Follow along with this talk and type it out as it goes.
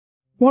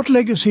What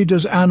legacy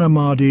does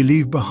Amadi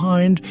leave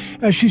behind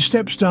as she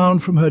steps down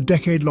from her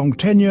decade-long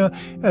tenure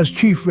as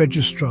Chief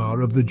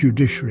Registrar of the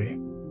Judiciary?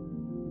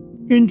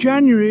 In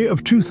January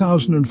of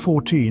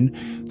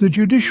 2014, the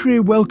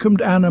Judiciary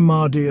welcomed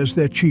Amadi as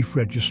their Chief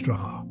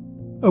Registrar.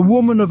 A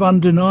woman of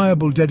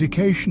undeniable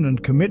dedication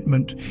and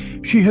commitment,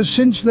 she has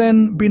since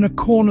then been a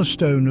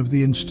cornerstone of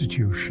the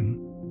institution.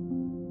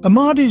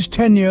 Amadi's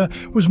tenure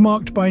was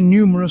marked by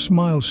numerous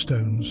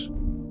milestones.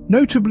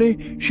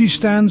 Notably, she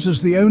stands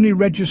as the only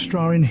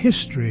registrar in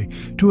history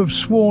to have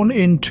sworn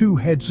in two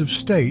heads of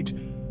state,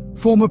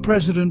 former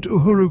President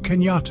Uhuru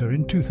Kenyatta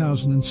in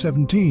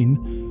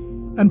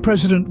 2017 and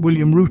President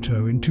William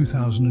Ruto in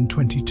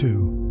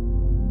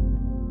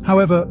 2022.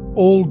 However,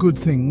 all good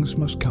things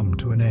must come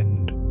to an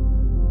end.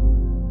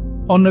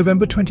 On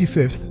November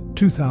 25,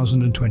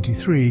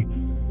 2023,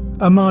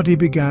 Amadi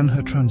began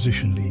her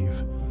transition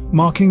leave,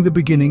 marking the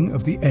beginning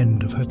of the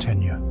end of her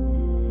tenure.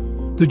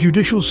 The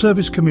Judicial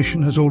Service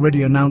Commission has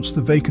already announced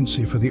the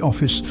vacancy for the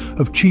office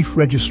of Chief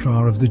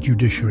Registrar of the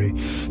Judiciary,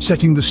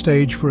 setting the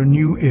stage for a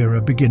new era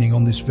beginning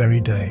on this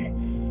very day,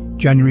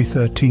 January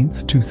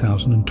 13th,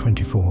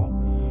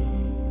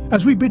 2024.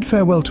 As we bid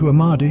farewell to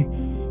Amadi,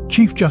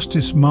 Chief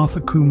Justice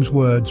Martha Coombs'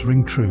 words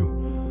ring true.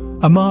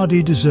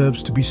 Amadi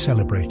deserves to be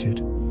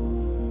celebrated.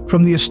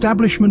 From the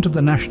establishment of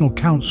the National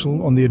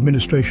Council on the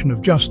Administration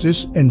of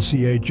Justice,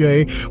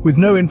 NCAJ, with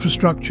no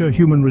infrastructure,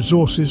 human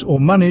resources or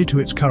money to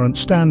its current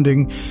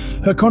standing,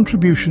 her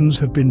contributions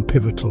have been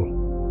pivotal.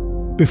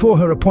 Before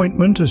her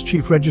appointment as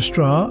Chief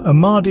Registrar,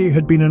 Amadi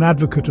had been an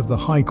advocate of the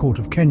High Court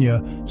of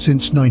Kenya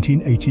since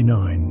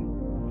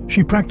 1989.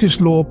 She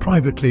practiced law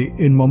privately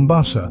in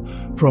Mombasa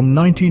from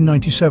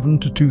 1997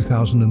 to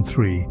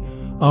 2003,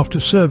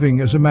 after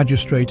serving as a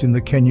magistrate in the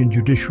Kenyan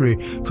judiciary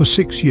for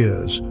 6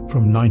 years,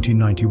 from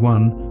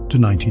 1991 to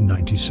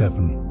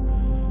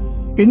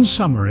 1997. In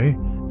summary,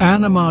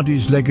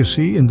 Amadi's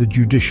legacy in the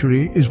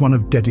judiciary is one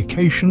of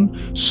dedication,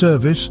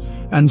 service,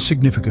 and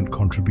significant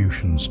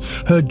contributions.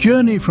 Her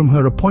journey from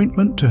her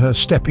appointment to her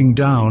stepping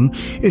down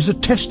is a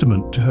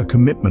testament to her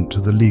commitment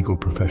to the legal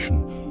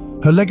profession.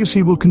 Her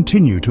legacy will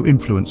continue to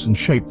influence and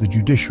shape the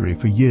judiciary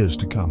for years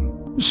to come.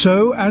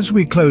 So, as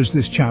we close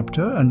this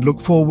chapter and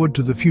look forward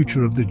to the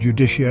future of the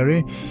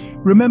judiciary,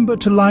 remember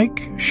to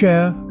like,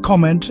 share,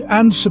 comment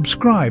and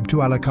subscribe to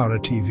Alakara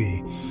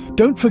TV.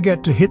 Don't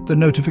forget to hit the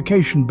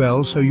notification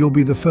bell so you'll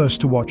be the first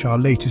to watch our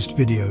latest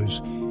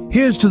videos.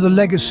 Here's to the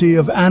legacy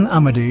of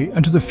Amadi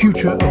and to the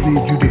future of the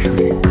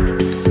judiciary.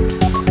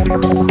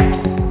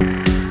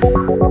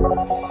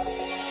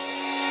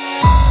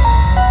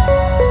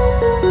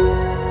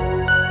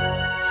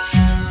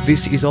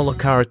 This is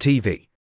Alakara TV.